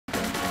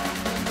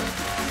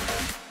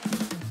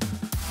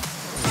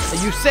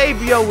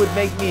Eusebio would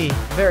make me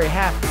very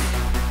happy,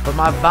 but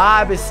my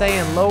vibe is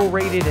saying low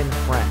rated in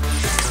French.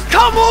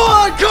 Come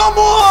on, come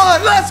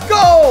on, let's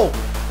go,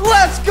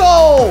 let's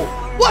go.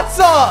 What's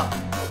up?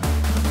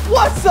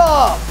 What's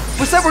up?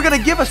 We said we're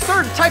gonna give a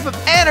certain type of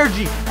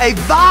energy, a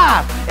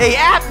vibe, a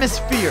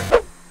atmosphere.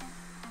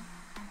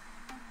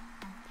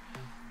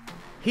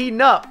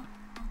 Heating up.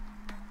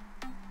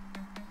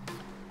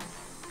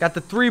 Got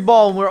the 3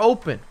 ball and we're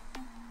open.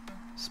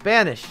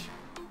 Spanish.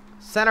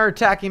 Center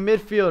attacking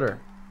midfielder.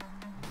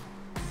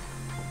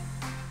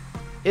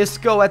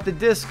 Isco at the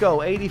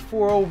disco.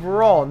 84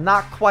 overall.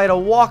 Not quite a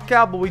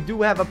walkout, but we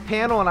do have a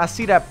panel, and I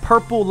see that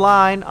purple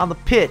line on the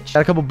pitch. Got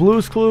a couple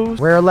Blues Clues.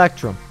 Rare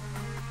Electrum.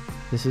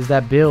 This is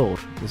that build.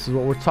 This is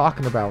what we're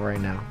talking about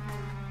right now.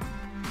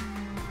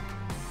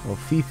 Well,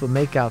 FIFA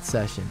makeout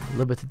session.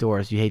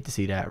 Libertadores. You hate to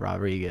see that,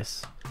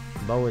 Rodriguez.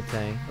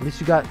 Boateng. At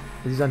least you got...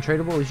 Is he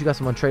untradeable? At least you got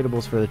some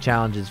untradables for the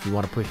challenges if you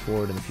want to push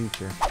forward in the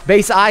future.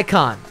 Base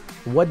icon.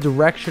 What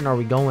direction are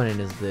we going in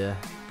is the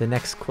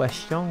next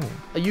question.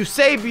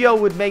 Eusebio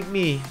would make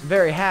me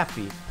very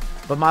happy,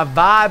 but my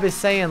vibe is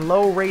saying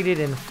low rated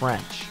in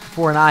French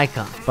for an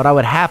icon. But I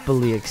would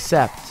happily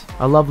accept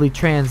a lovely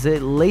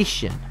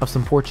translation of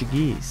some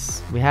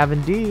Portuguese. We have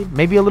indeed.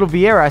 Maybe a little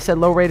Vieira. I said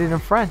low rated in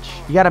French.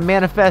 You got to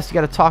manifest. You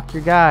got to talk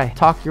your guy.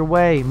 Talk your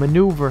way.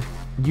 Maneuver.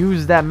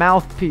 Use that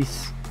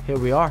mouthpiece. Here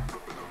we are.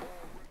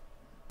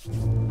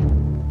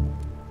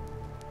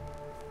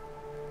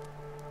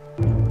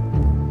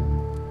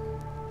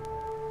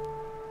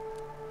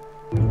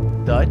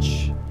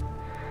 Dutch.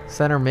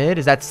 Center mid.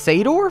 Is that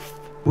Seedorf?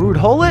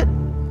 Ruud Gullit?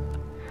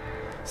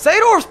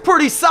 Seedorf's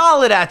pretty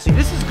solid, actually.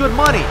 This is good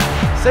money.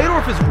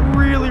 Seedorf is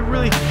really,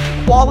 really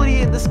quality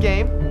in this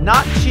game.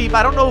 Not cheap.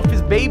 I don't know if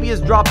his baby has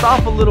dropped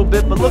off a little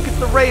bit, but look at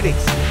the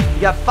ratings.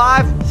 You got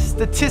 5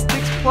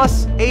 statistics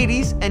plus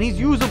 80s, and he's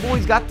usable.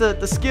 He's got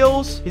the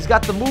skills. He's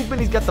got the movement.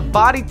 He's got the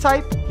body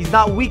type. He's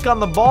not weak on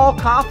the ball.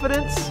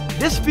 Confidence.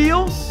 This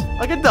feels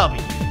like a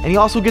W. And he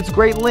also gets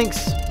great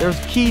links. There's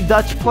key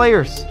Dutch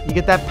players. You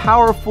get that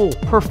powerful,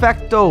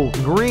 perfecto,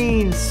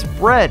 green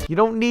spread. You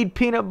don't need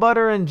peanut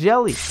butter and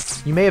jelly.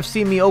 You may have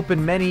seen me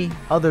open many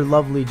other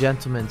lovely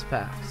gentlemen's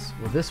packs.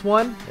 Well, this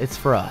one, it's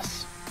for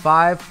us.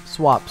 5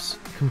 swaps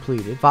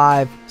completed.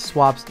 5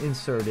 swaps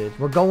inserted.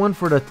 We're going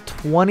for the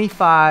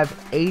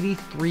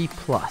 2583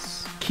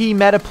 plus. Key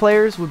meta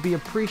players would be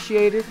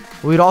appreciated.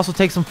 We'd also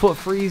take some foot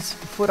freeze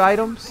foot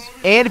items.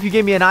 And if you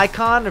gave me an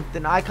icon,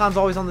 then icon's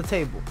always on the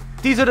table.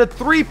 These are the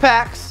 3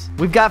 packs.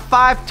 We've got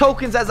 5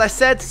 tokens, as I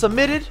said,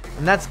 submitted.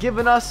 And that's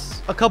given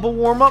us a couple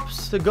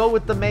warm-ups to go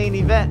with the main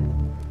event.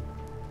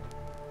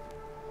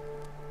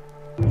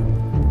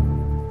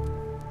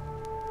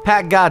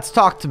 Pack gods,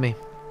 talk to me.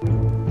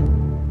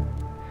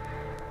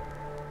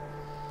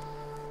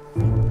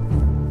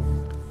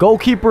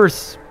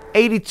 Goalkeepers,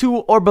 82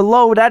 or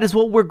below. That is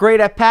what we're great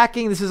at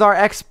packing. This is our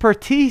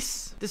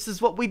expertise. This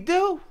is what we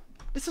do.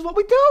 This is what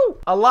we do.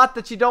 A lot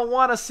that you don't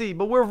want to see,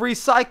 but we're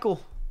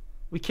recycle.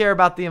 We care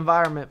about the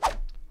environment.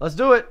 Let's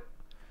do it.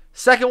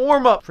 Second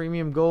warm-up.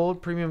 Premium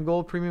gold, premium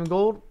gold, premium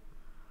gold.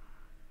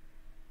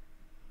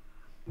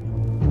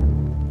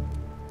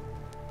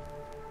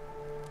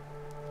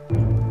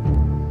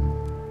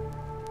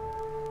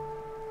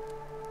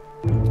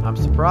 I'm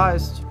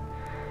surprised.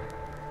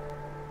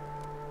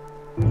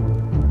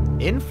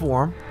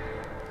 Inform.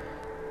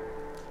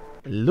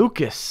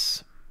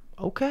 Lucas.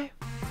 Okay.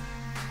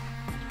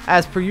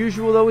 As per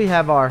usual, though, we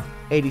have our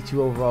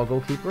 82 overall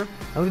goalkeeper.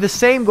 And we have the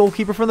same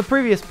goalkeeper from the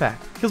previous pack.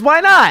 Because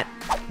why not?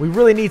 We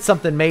really need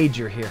something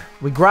major here.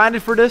 We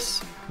grinded for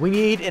this. We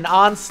need an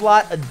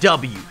onslaught of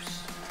W's.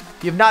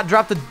 If you have not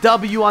dropped a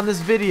W on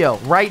this video,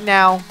 right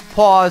now,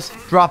 pause,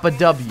 drop a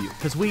W.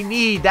 Because we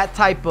need that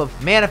type of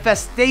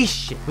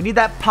manifestation. We need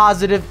that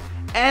positive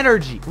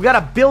energy. We got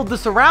to build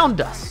this around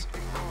us.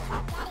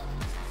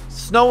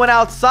 Snowing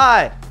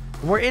outside.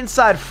 We're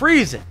inside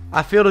freezing.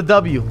 I feel the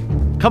W.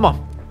 Come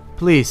on.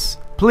 Please.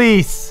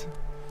 Please.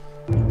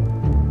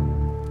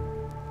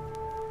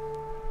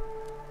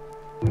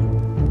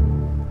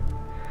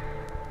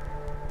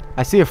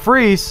 I see a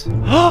freeze.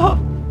 Come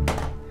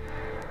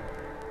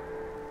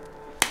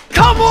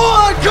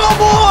on!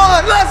 Come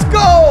on! Let's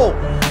go!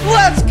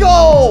 Let's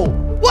go!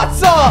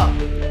 What's up?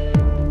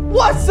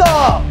 What's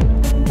up?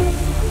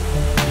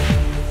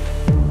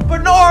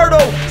 Bernardo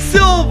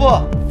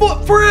Silva,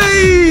 foot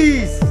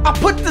freeze! I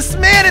put this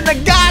man in the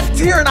God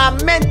tier and I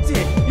meant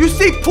it. You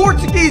see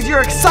Portuguese,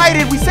 you're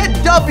excited. We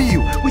said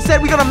W. We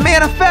said we're gonna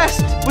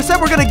manifest. We said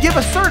we're gonna give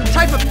a certain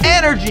type of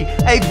energy,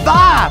 a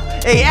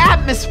vibe, a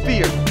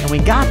atmosphere. And we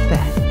got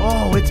that.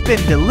 Oh, it's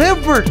been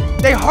delivered.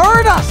 They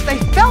heard us. They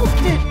felt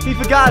it.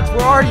 FIFA gods,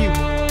 where are you?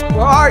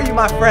 Where are you,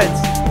 my friends?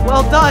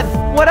 Well done.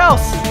 What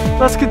else?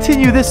 Let's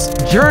continue this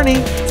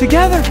journey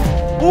together.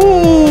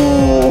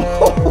 Ooh.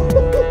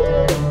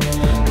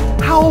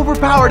 How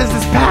overpowered is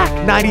this pack?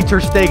 90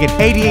 Ter Stegen,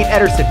 88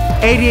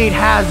 Ederson, 88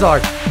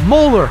 Hazard,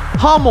 Muller,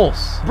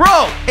 Hummels.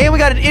 Bro, and we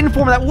got an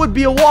inform that would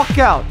be a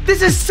walkout.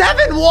 This is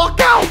 7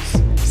 walkouts.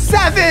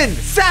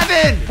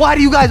 7. Why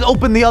do you guys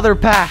open the other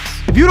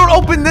packs? If you don't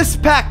open this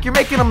pack, you're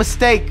making a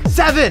mistake.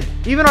 7.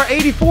 Even our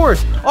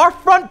 84s. Our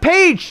front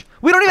page.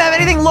 We don't even have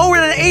anything lower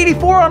than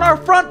 84 on our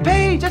front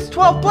page. That's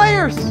 12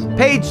 players.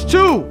 Page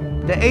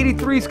 2. The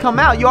 83s come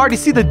out. You already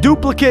see the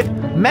duplicate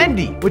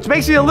Mendy, which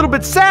makes me a little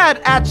bit sad,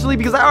 actually,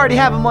 because I already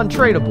have him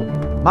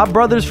untradeable. My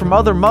brothers from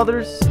other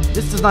mothers,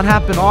 this does not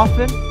happen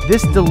often.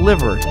 This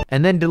delivered,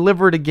 and then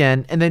delivered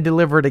again, and then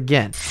delivered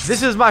again.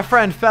 This is my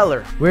friend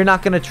Feller. We're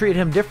not going to treat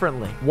him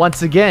differently.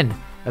 Once again,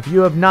 if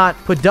you have not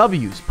put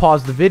W's,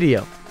 pause the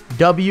video.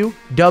 W,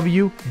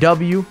 W,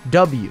 W,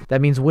 W. That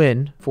means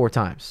win 4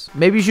 times.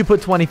 Maybe you should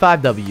put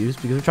 25 W's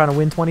because we're trying to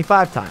win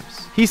 25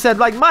 times. He said,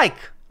 like,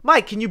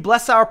 Mike, can you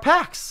bless our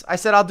packs? I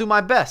said, I'll do my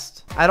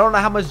best. I don't know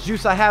how much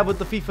juice I have with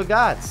the FIFA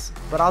gods,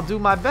 but I'll do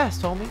my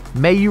best, homie.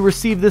 May you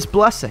receive this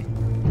blessing.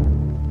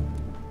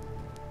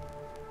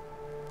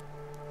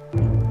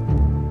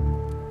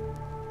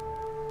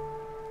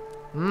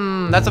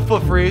 That's a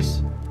foot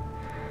freeze.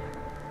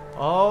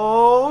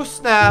 Oh,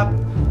 snap.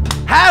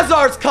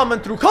 Hazard's coming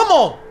through. Come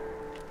on.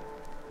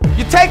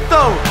 You take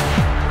those.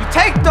 You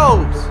take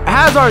those.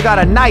 Hazard got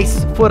a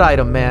nice foot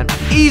item, man.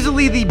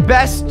 Easily the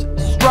best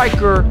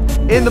striker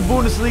in the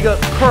Bundesliga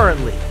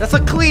currently. That's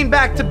a clean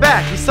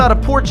back-to-back. You saw the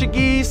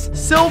Portuguese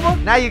Silva.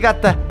 Now you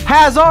got the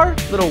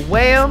Hazard. Little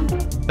wham,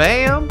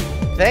 bam.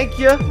 Thank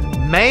you,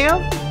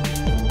 ma'am.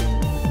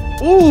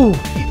 Ooh.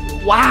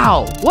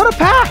 Wow, what a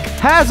pack.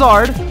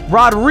 Hazard,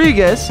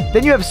 Rodriguez,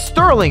 then you have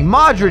Sterling,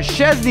 Modric,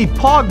 Szczesny,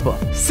 Pogba.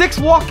 6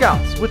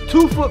 walkouts with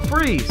 2 foot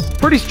freeze.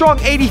 Pretty strong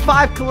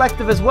 85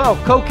 collective as well.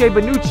 Koke,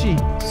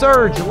 Bonucci,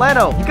 Serge,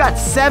 Leno. You got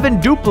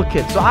 7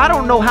 duplicates, so I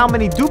don't know how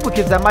many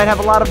duplicates that might have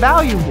a lot of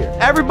value here.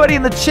 Everybody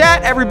in the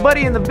chat,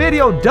 everybody in the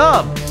video,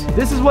 dubs.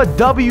 This is what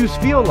W's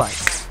feel like.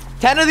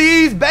 10 of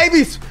these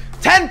babies,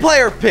 10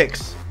 player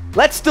picks.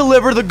 Let's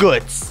deliver the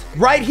goods.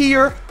 Right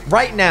here,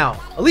 right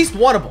now. At least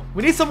one of them.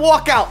 We need some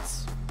walkouts.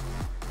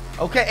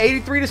 Okay,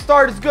 83 to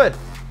start is good.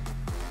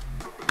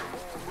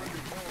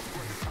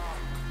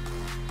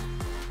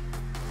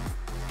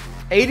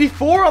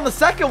 $84 on the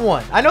second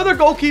one. I know they're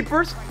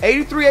goalkeepers.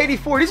 83,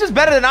 84. This is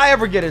better than I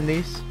ever get in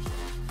these.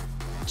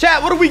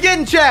 Chat, what are we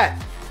getting,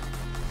 chat?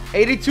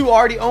 82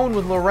 already owned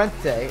with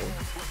Lorente.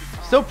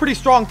 Still pretty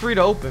strong 3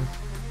 to open.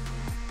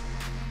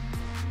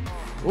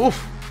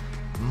 Oof.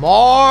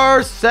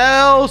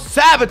 Marcel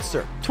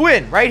Sabitzer.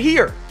 Twin, right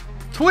here.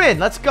 Twin,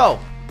 let's go.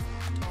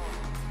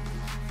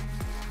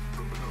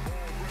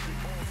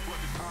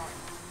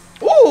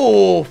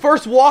 Ooh,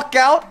 first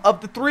walkout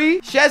of the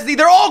 3. Szczesny,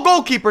 they're all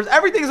goalkeepers.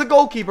 Everything's a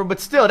goalkeeper, but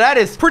still, that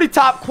is pretty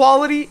top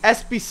quality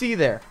SBC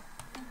there.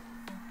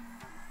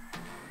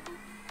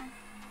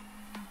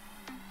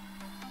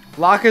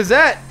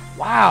 Lacazette.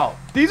 Wow.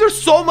 These are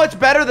so much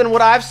better than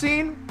what I've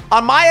seen.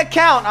 On my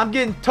account, I'm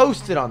getting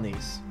toasted on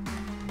these.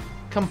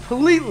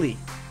 Completely.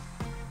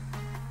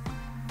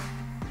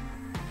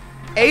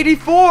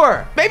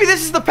 84. Maybe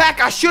this is the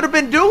pack I should have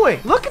been doing.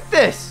 Look at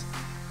this.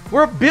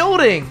 We're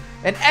building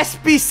an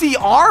SBC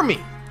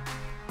army.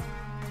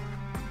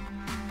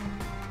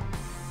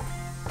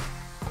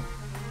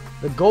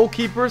 The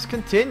goalkeepers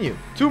continue.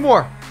 2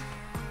 more.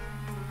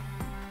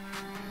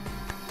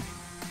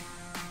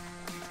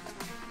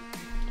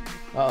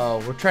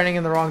 Uh-oh, we're trending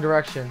in the wrong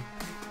direction.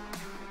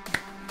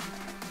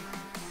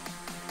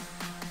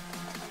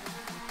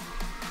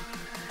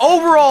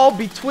 Overall,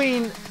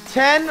 between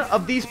 10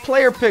 of these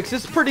player picks,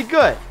 this is pretty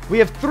good. We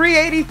have 3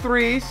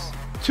 83s,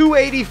 2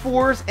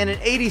 84s, and an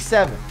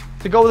 87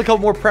 to go with a couple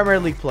more Premier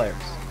League players.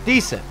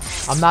 Decent.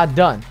 I'm not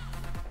done.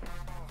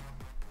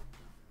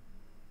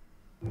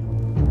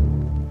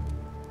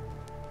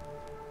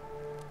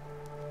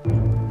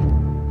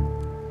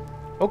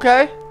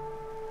 Okay.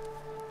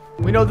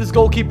 We know this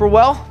goalkeeper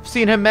well.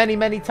 Seen him many,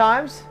 many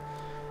times.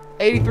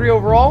 83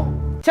 overall.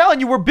 I'm telling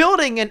you, we're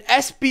building an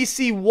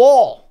SBC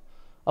wall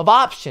of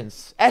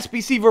options.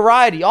 SBC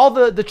variety. All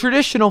the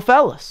traditional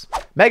fellas.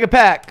 Mega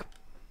pack.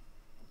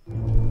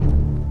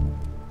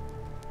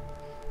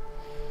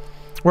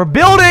 We're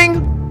building.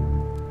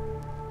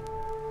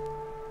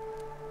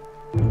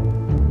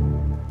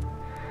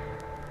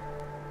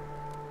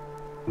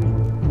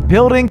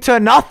 Building to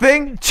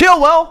nothing.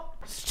 Chilwell.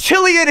 It's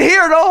chilly in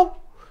here, though.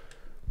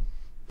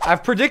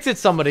 I've predicted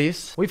some of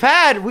these. We've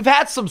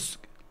had some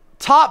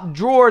top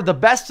drawer, the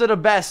best of the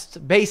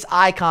best base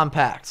icon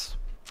packs.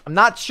 I'm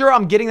not sure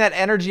I'm getting that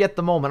energy at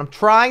the moment. I'm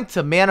trying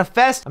to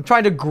manifest. I'm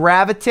trying to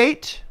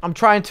gravitate. I'm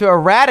trying to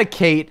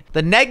eradicate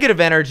the negative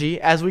energy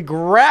as we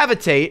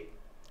gravitate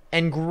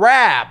and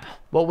grab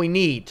what we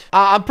need.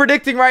 I'm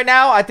predicting right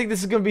now, I think this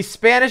is going to be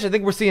Spanish. I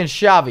think we're seeing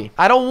Xavi.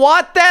 I don't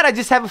want that. I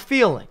just have a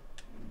feeling.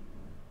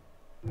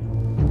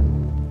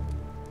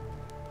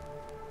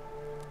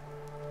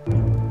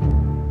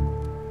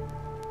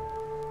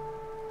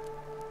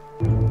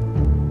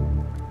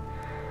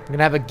 I'm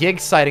gonna have a gig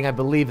sighting, I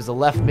believe, as a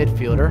left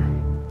midfielder.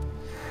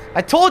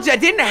 I told you I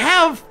didn't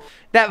have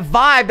that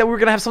vibe that we were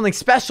gonna have something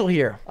special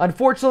here.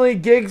 Unfortunately,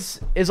 Giggs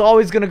is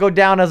always gonna go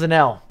down as an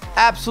L.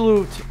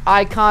 absolute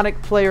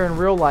iconic player in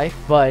real life,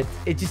 but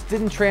it just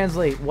didn't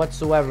translate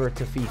whatsoever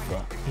to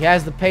FIFA. He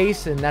has the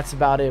pace, and that's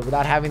about it.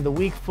 Without having the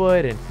weak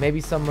foot and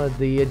maybe some of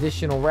the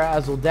additional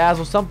razzle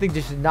dazzle, something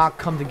just did not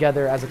come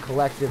together as a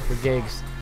collective for Giggs.